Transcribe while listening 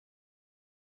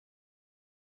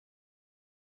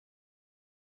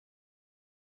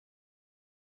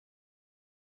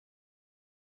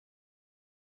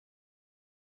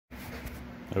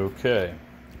Okay,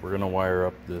 we're gonna wire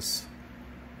up this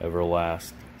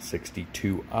Everlast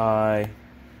 62i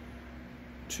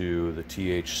to the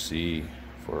THC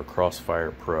for a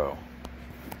Crossfire Pro.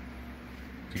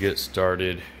 To get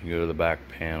started, you go to the back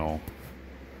panel.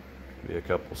 Be a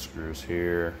couple screws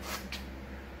here,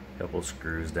 a couple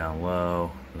screws down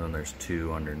low, and then there's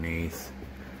two underneath.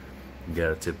 You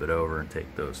gotta tip it over and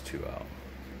take those two out.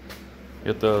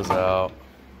 Get those out.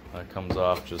 That comes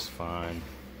off just fine.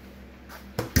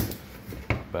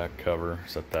 Back cover,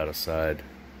 set that aside.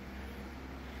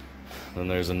 Then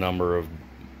there's a number of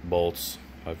bolts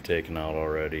I've taken out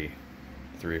already.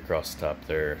 3 across the top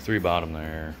there, 3 bottom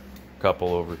there, a couple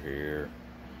over here,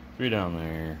 3 down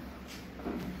there,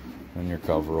 and your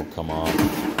cover will come off.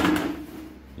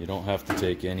 You don't have to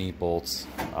take any bolts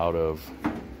out of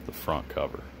the front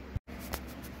cover.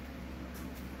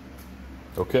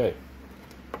 Okay,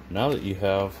 now that you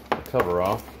have the cover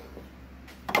off,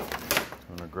 I'm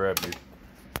going to grab your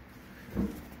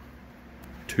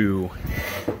 2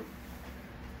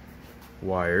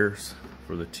 wires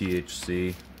for the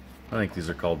THC. I think these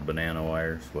are called banana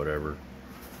wires, whatever.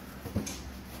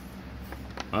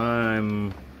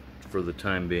 I'm, for the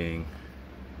time being,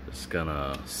 just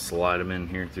gonna slide them in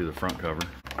here through the front cover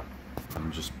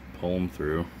and just pull them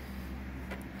through.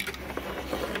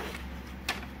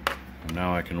 And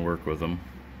now I can work with them.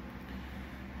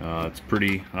 It's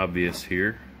pretty obvious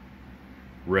here.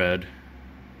 Red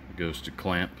goes to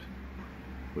clamp,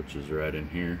 which is right in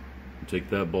here. Take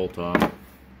that bolt off,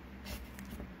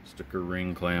 stick a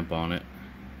ring clamp on it,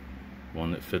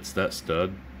 one that fits that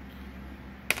stud.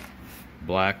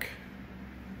 Black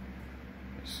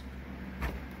is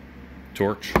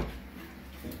torch,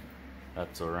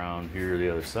 that's around here the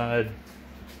other side.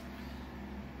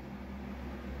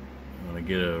 I'm gonna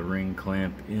get a ring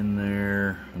clamp in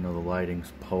there. I know the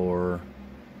lighting's poor.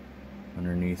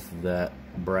 Underneath that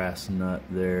brass nut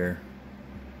there,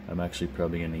 I'm actually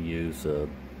probably going to use a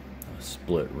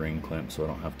split ring clamp so I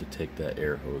don't have to take that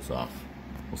air hose off.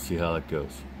 We'll see how that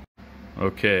goes.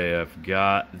 Okay, I've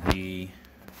got the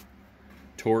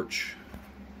torch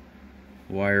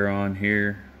wire on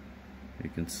here. You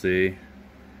can see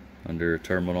under a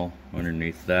terminal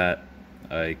underneath that.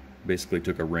 I basically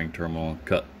took a ring terminal and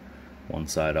cut one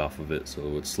side off of it so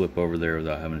it would slip over there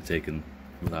without having to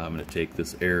take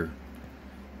this air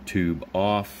tube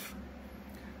off.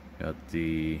 Got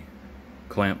the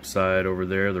clamp side over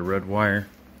there, the red wire,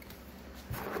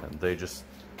 and they just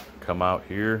come out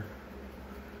here,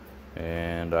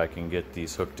 and I can get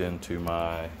these hooked into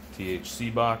my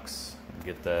THC box and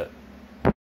get that